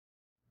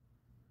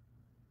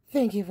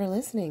Thank you for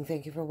listening.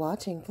 Thank you for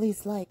watching.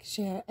 Please like,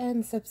 share,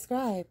 and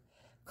subscribe.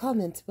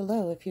 Comment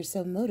below if you're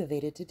so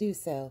motivated to do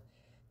so.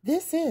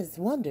 This is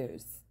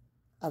Wonders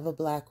of a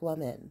Black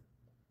Woman.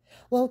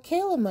 Well,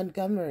 Michaelah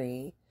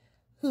Montgomery,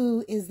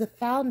 who is the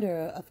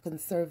founder of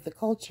Conserve the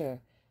Culture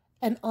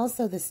and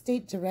also the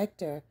state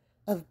director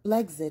of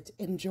Blexit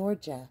in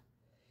Georgia,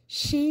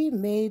 she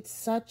made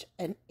such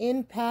an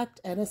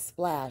impact and a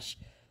splash,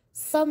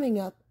 summing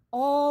up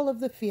all of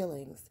the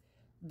feelings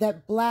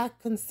that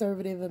Black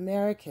conservative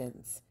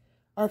Americans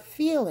are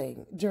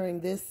feeling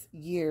during this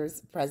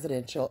year's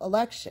presidential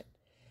election.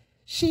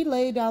 She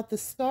laid out the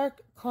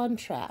stark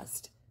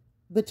contrast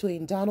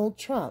between Donald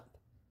Trump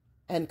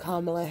and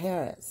Kamala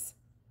Harris.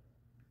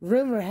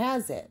 Rumor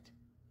has it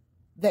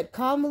that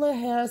Kamala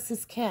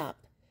Harris's camp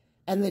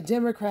and the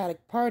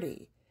Democratic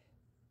Party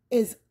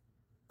is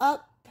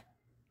up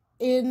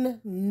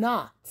in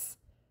knots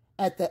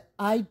at the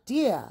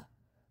idea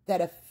that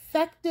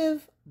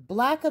effective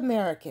Black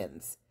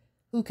Americans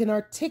who can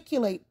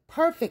articulate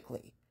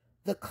perfectly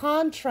the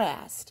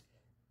contrast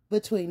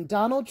between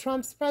Donald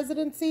Trump's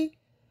presidency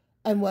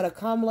and what a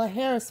Kamala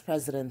Harris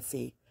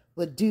presidency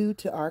would do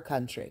to our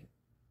country.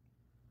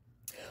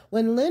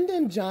 When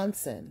Lyndon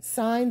Johnson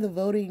signed the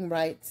Voting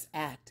Rights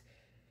Act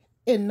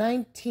in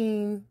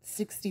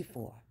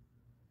 1964,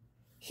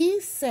 he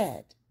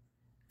said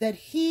that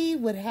he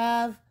would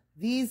have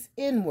these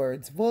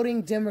N-words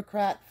voting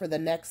Democrat for the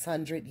next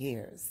 100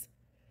 years.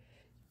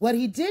 What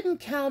he didn't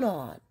count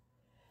on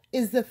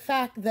is the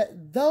fact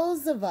that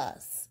those of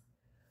us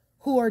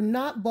who are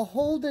not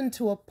beholden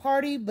to a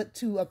party but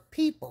to a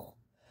people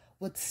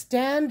would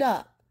stand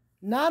up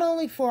not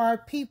only for our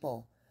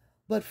people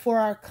but for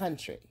our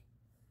country.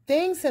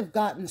 Things have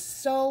gotten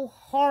so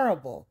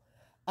horrible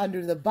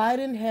under the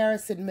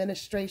Biden-Harris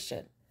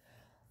administration.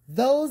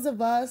 Those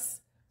of us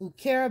who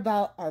care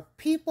about our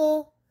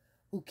people,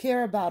 who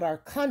care about our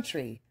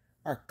country,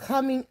 are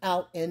coming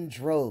out in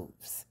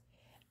droves.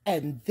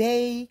 And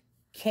they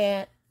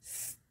can't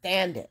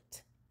stand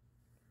it.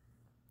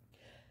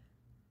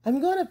 I'm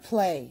going to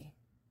play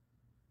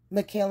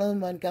Michaelah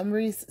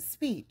Montgomery's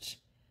speech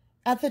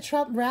at the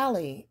Trump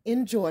rally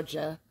in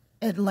Georgia,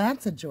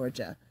 Atlanta,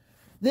 Georgia,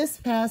 this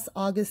past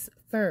August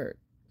 3rd.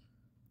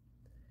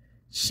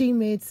 She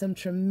made some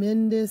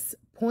tremendous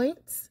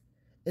points.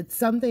 It's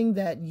something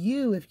that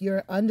you, if you're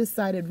an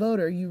undecided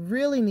voter, you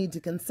really need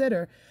to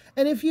consider.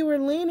 And if you were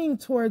leaning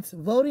towards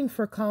voting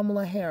for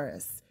Kamala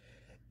Harris,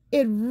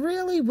 it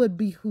really would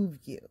behoove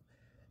you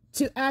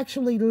to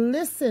actually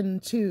listen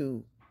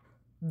to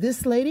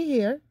this lady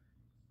here,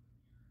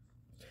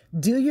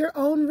 do your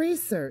own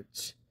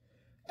research,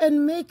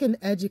 and make an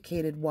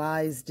educated,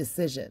 wise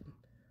decision.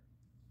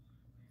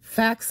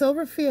 Facts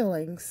over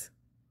feelings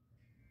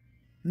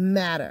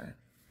matter.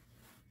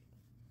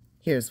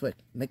 Here's what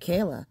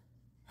Michaelah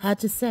had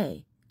to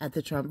say at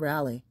the Trump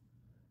rally.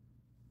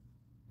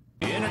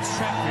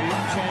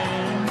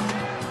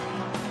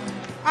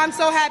 I'm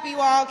so happy you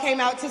all came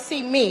out to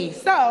see me.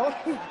 So,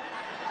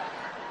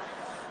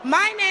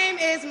 my name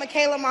is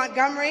Michaelah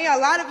Montgomery. A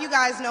lot of you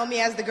guys know me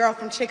as the girl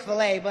from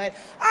Chick-fil-A, but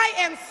I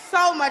am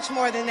so much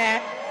more than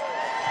that.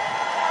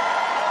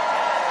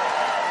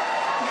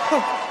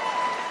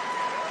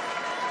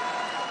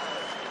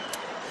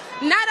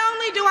 Not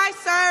only do I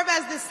serve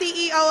as the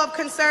CEO of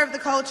Conserve the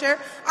Culture,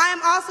 I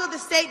am also the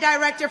state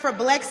director for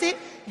Blexit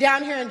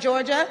down here in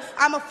Georgia.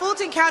 I'm a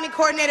Fulton County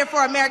coordinator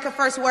for America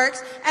First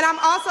Works, and I'm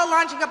also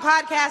launching a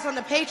podcast on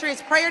the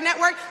Patriots Prayer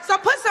Network, so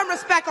put some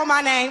respect on my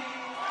name.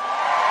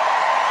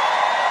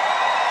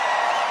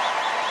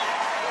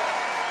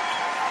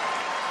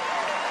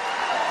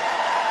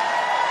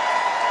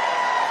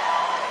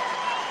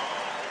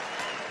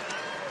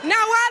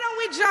 Now, why don't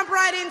we jump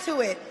right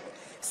into it?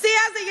 See,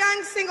 as a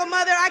young single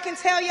mother, I can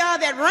tell y'all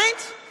that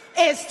rent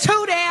is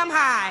too damn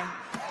high.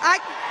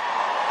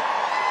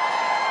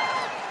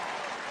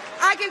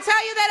 I can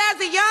tell you that as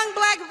a young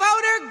Black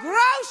voter,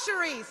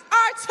 groceries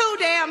are too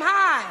damn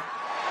high.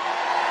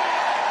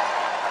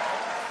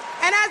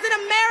 And as an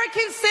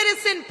American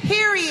citizen,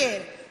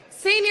 period,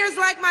 seniors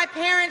like my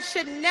parents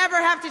should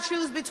never have to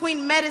choose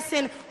between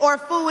medicine or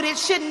food. It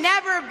should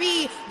never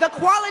be the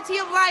quality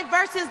of life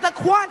versus the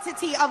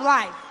quantity of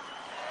life.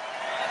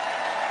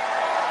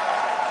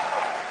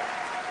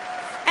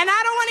 And I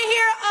don't want to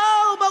hear,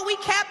 oh, but we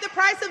capped the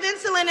price of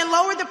insulin and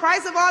lowered the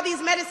price of all these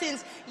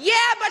medicines. Yeah,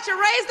 but you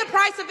raised the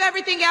price of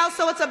everything else,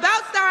 so it's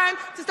about time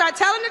to start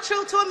telling the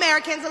truth to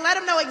Americans and let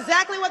them know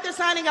exactly what they're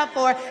signing up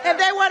for if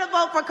they want to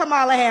vote for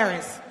Kamala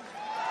Harris.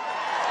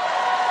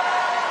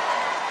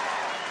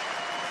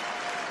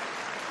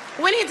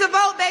 We need to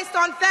vote based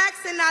on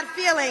facts and not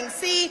feelings.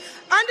 See,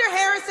 under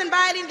Harris and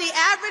Biden, the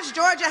average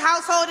Georgia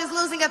household is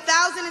losing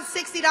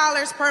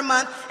 $1,060 per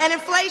month, and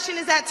inflation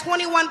is at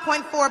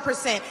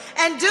 21.4%.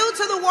 And due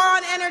to the war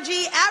on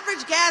energy,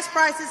 average gas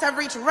prices have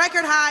reached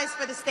record highs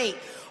for the state.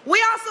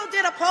 We also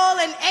did a poll,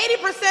 and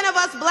 80% of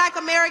us Black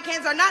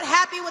Americans are not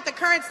happy with the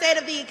current state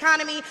of the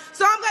economy,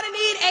 so I'm going to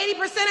need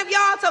 80% of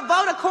y'all to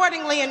vote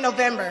accordingly in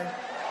November.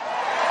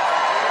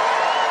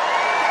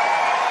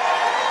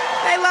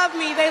 They love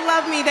me. They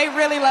love me. They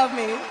really love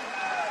me.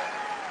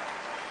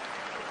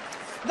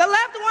 The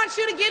left wants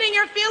you to get in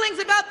your feelings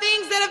about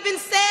things that have been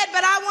said,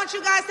 but I want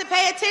you guys to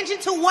pay attention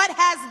to what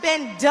has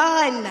been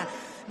done.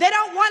 They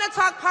don't want to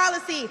talk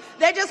policy.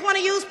 They just want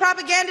to use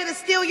propaganda to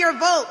steal your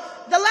vote.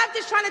 The left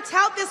is trying to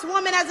tout this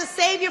woman as a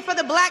savior for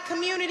the black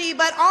community,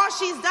 but all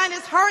she's done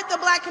is hurt the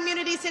black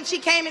community since she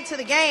came into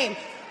the game.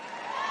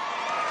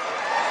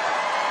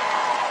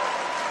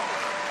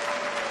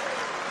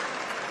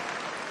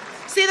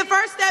 See, the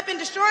first step in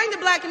destroying the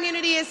black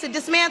community is to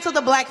dismantle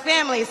the black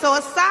family. So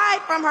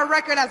aside from her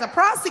record as a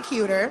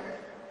prosecutor,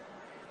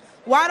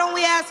 why don't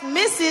we ask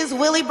Mrs.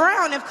 Willie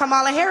Brown if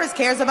Kamala Harris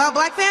cares about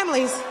black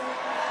families?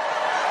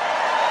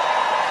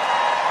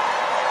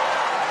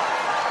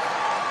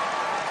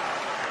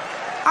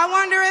 I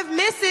wonder if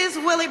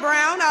Mrs. Willie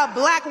Brown, a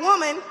black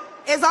woman,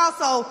 is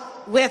also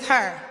with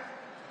her.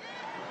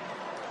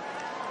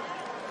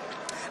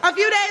 A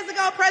few days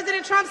ago,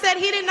 President Trump said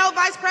he didn't know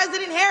Vice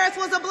President Harris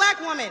was a black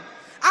woman.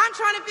 I'm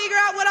trying to figure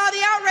out what all the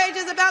outrage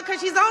is about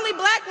because she's only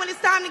black when it's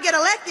time to get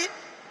elected.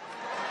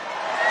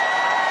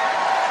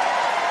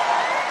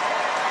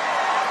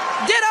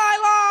 Did I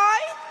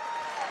lie?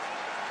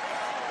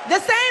 The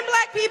same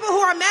black people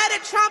who are mad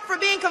at Trump for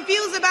being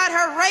confused about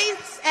her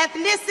race,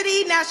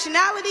 ethnicity,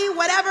 nationality,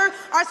 whatever,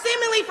 are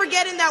seemingly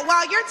forgetting that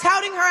while you're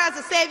touting her as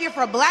a savior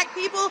for black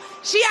people,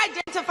 she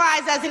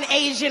identifies as an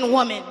Asian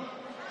woman.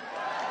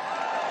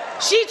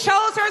 She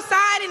chose her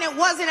side and it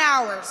wasn't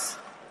ours.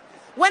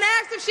 When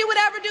asked if she would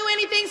ever do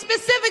anything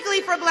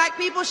specifically for black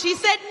people, she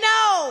said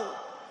no.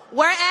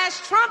 Whereas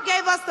Trump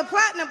gave us the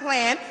Platinum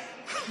Plan,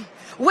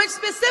 which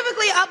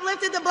specifically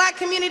uplifted the black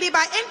community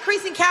by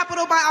increasing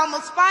capital by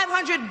almost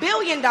 $500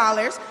 billion,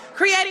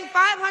 creating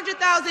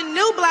 500,000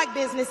 new black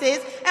businesses,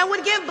 and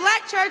would give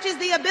black churches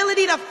the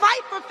ability to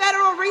fight for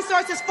federal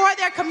resources for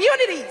their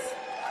communities.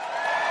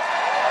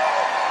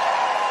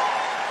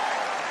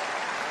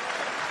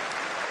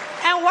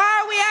 And why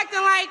are we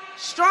acting like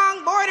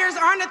strong borders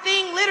aren't a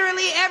thing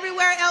literally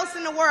everywhere else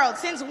in the world?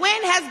 Since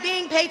when has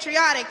being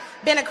patriotic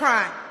been a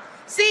crime?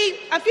 See,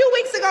 a few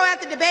weeks ago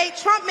at the debate,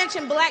 Trump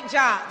mentioned black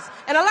jobs.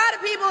 And a lot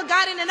of people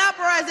got in an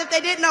uproar as if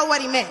they didn't know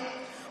what he meant.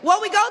 Well,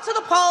 we go to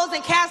the polls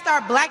and cast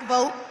our black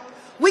vote.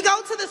 We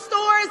go to the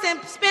stores and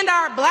spend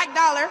our black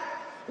dollar.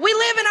 We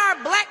live in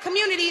our black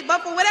community,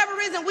 but for whatever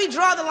reason, we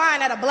draw the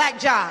line at a black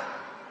job.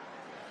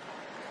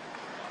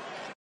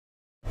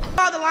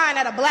 Draw the line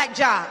at a black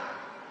job.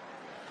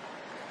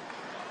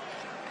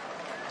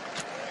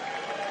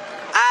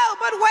 Oh,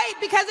 but wait,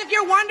 because if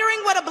you're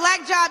wondering what a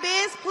black job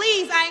is,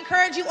 please, I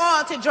encourage you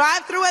all to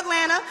drive through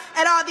Atlanta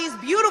at all these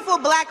beautiful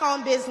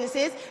black-owned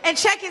businesses and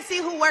check and see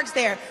who works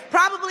there.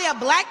 Probably a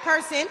black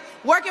person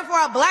working for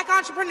a black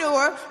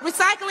entrepreneur,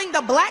 recycling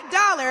the black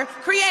dollar,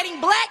 creating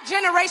black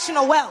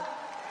generational wealth.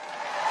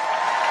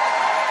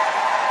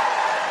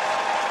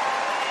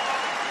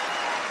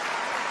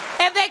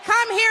 If they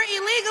come here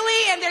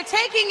illegally and they're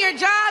taking your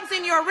jobs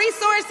and your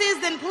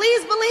resources, then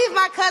please believe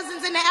my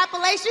cousins in the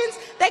Appalachians,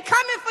 they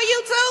coming for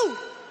you too.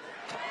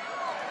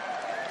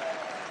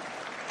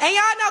 And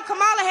y'all know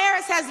Kamala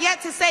Harris has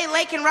yet to say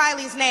Laken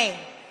Riley's name.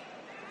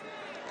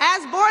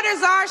 As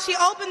borders are, she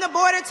opened the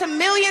border to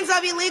millions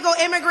of illegal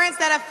immigrants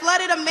that have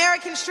flooded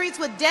American streets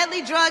with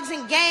deadly drugs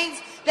and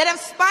gangs that have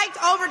spiked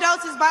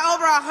overdoses by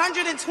over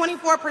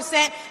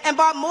 124% and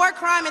brought more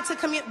crime into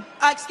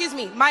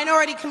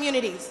minority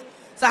communities.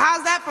 So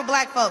how's that for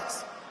black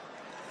folks?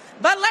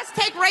 But let's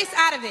take race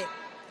out of it.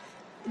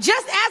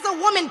 Just as a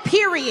woman,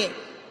 period.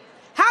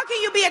 How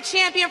can you be a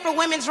champion for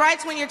women's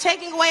rights when you're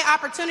taking away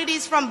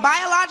opportunities from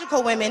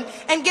biological women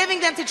and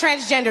giving them to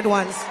transgendered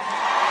ones?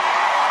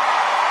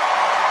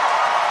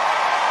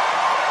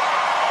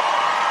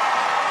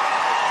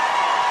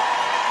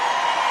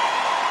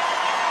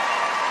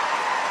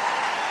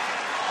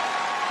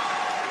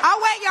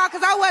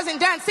 Because I wasn't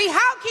done. See,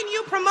 how can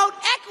you promote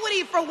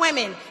equity for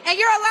women and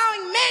you're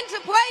allowing men to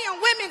play in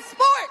women's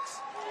sports?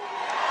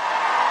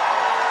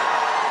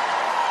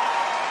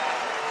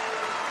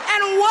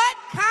 And what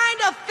kind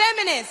of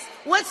feminist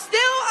would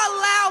still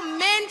allow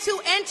men to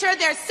enter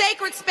their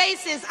sacred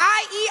spaces,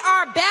 i.e.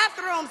 our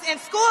bathrooms and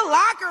school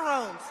locker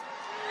rooms?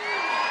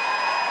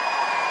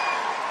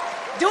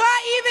 Do I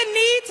even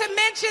need to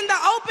mention the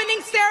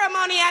opening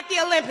ceremony at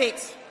the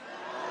Olympics?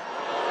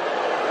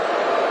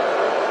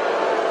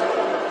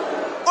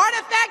 Or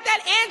the fact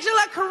that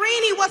Angela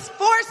Carini was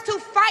forced to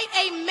fight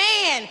a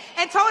man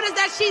and told us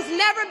that she's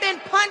never been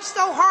punched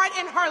so hard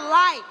in her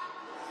life.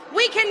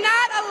 We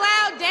cannot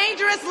allow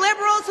dangerous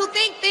liberals who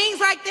think things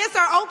like this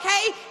are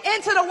okay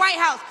into the White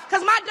House,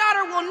 because my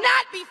daughter will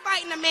not be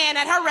fighting a man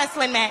at her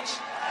wrestling match.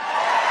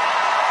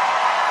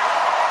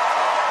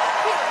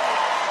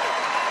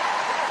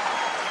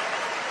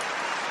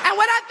 And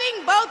what I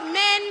think both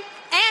men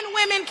and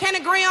women can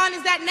agree on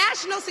is that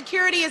national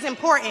security is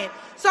important.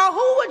 So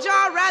who would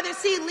y'all rather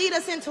see lead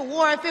us into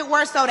war if it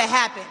were so to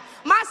happen?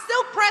 My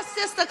silk-pressed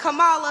sister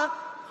Kamala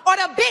or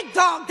the big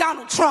dog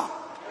Donald Trump?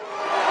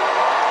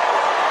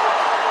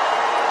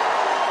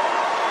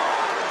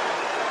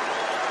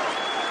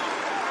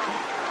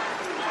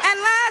 And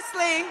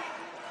lastly, lastly,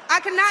 I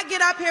cannot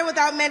get up here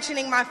without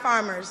mentioning my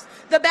farmers,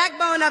 the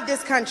backbone of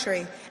this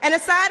country. And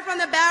aside from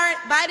the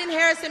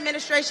Biden-Harris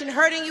administration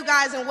hurting you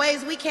guys in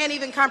ways we can't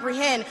even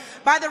comprehend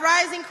by the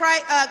rising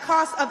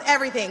cost of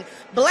everything,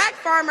 black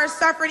farmers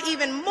suffered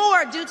even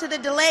more due to the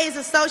delays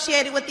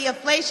associated with the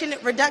Inflation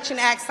Reduction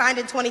Act signed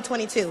in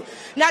 2022.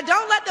 Now,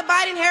 don't let the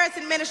Biden-Harris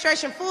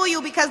administration fool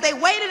you, because they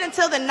waited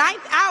until the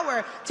 9th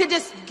hour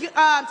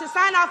to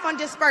sign off on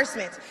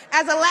disbursements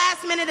as a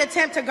last-minute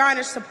attempt to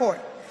garner support.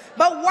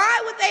 But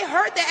why would they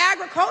hurt the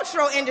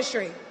agricultural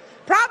industry?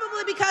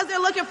 Probably because they're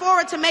looking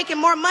forward to making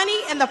more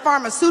money in the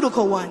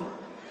pharmaceutical one.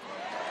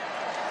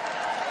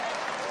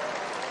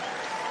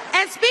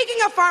 And speaking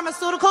of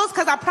pharmaceuticals,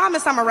 because I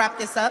promise I'm going to wrap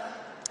this up,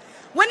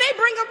 when they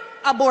bring up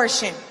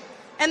abortion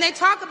and they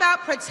talk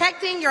about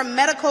protecting your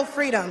medical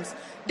freedoms,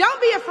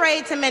 don't be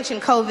afraid to mention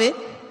COVID.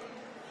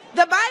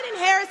 The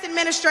Biden-Harris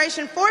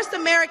administration forced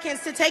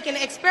Americans to take an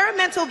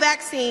experimental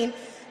vaccine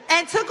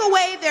and took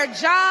away their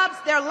jobs,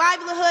 their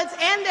livelihoods,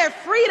 and their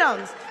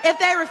freedoms if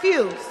they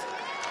refused.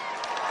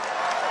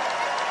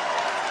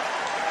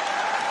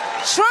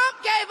 Trump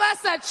gave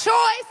us a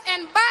choice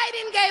and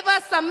Biden gave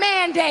us a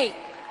mandate.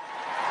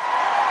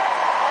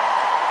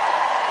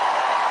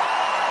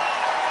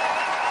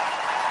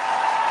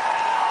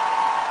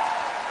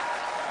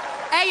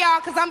 Hey,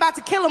 y'all, because I'm about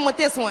to kill him with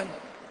this one.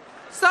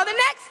 So the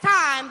next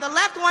time the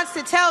left wants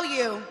to tell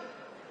you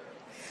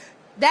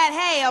that,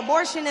 hey,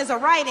 abortion is a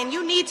right and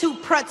you need to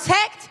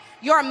protect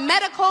your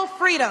medical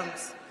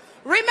freedoms,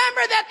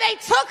 remember that they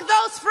took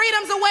those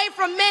freedoms away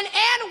from men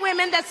and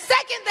women the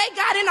second they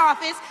got in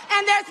office,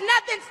 and there's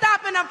nothing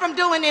stopping them from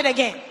doing it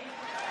again.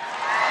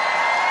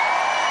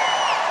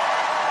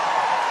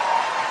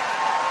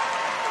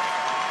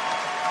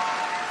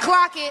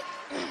 Clock it.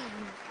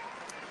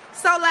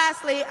 So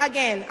lastly,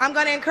 again, I'm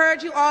going to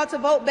encourage you all to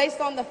vote based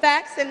on the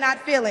facts and not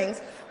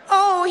feelings.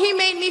 Oh, he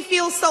made me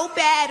feel so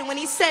bad when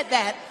he said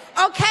that.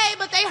 Okay,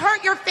 but they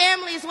hurt your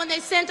families when they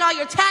sent all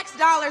your tax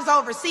dollars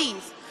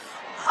overseas.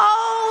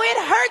 Oh,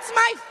 it hurts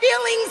my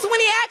feelings when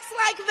he acts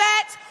like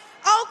that.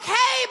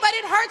 Okay, but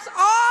it hurts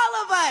all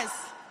of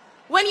us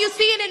when you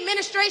see an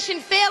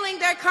administration failing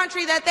their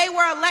country that they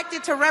were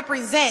elected to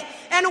represent.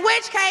 In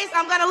which case,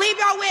 I'm going to leave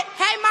y'all with,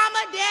 hey,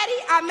 mama,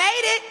 daddy, I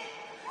made it.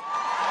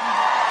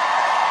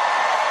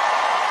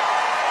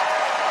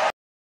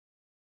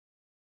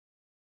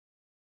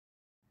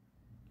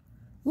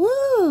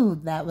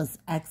 Woo, that was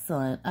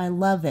excellent. I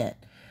love it.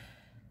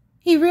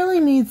 He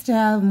really needs to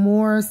have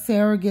more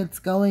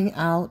surrogates going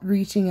out,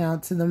 reaching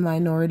out to the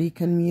minority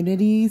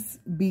communities,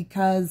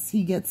 because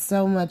he gets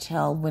so much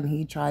hell when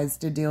he tries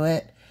to do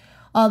it,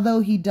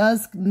 although he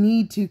does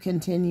need to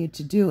continue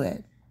to do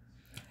it.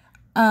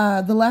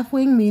 The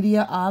left-wing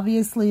media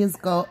obviously is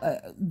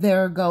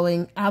they're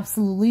going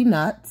absolutely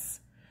nuts,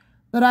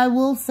 but I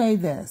will say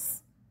this.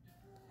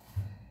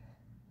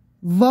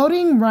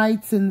 Voting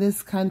rights in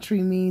this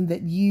country mean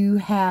that you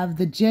have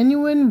the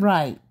genuine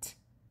right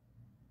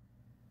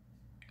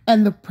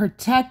and the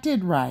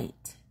protected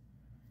right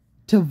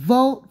to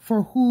vote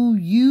for who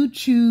you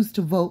choose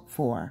to vote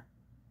for.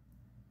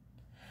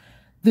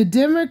 The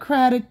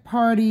Democratic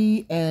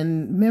Party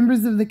and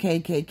members of the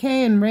KKK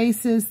and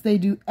racists, they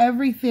do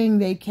everything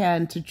they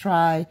can to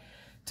try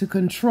to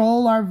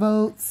control our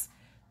votes.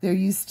 There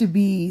used to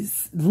be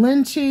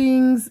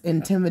lynchings,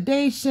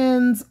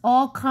 intimidations,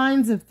 all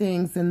kinds of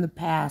things in the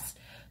past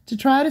to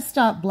try to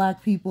stop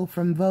black people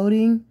from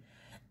voting,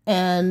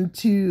 and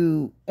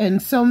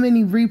so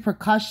many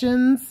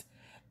repercussions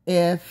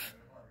if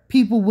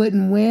people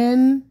wouldn't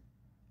win.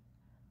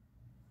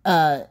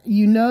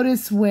 You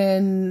notice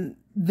when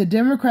the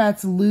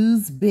Democrats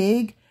lose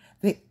big,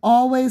 they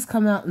always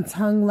come out and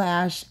tongue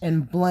lash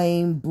and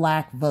blame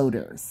black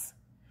voters.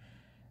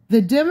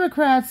 The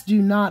Democrats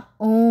do not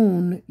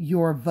own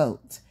your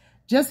vote.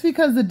 Just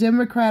because the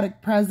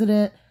Democratic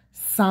president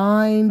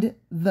signed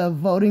the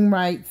Voting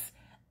Rights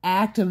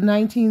Act of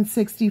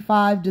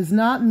 1965 does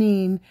not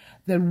mean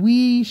that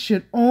we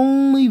should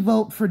only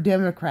vote for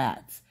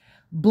Democrats.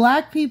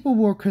 Black people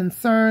were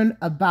concerned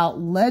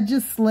about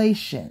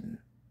legislation,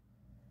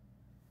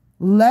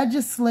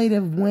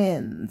 legislative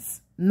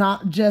wins,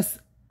 not just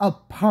a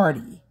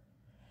party.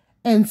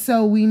 And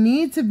so we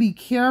need to be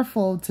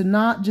careful to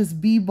not just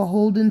be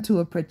beholden to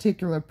a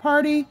particular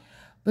party,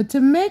 but to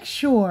make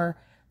sure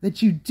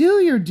that you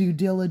do your due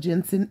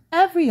diligence in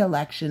every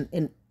election,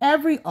 in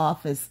every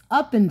office,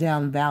 up and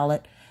down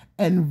ballot,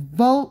 and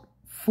vote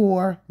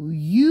for who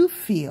you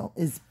feel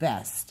is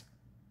best.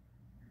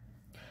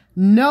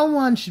 No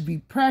one should be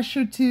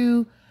pressured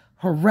to,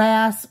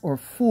 harassed, or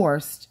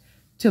forced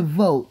to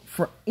vote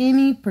for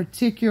any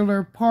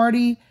particular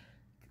party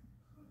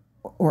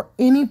or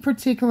any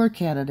particular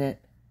candidate.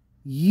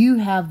 You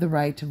have the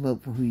right to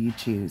vote for who you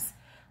choose.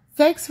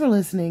 Thanks for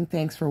listening.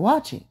 Thanks for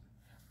watching.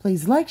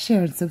 Please like,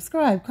 share, and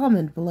subscribe.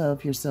 Comment below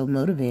if you're so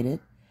motivated.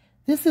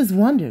 This is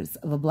Wonders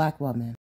of a Black Woman.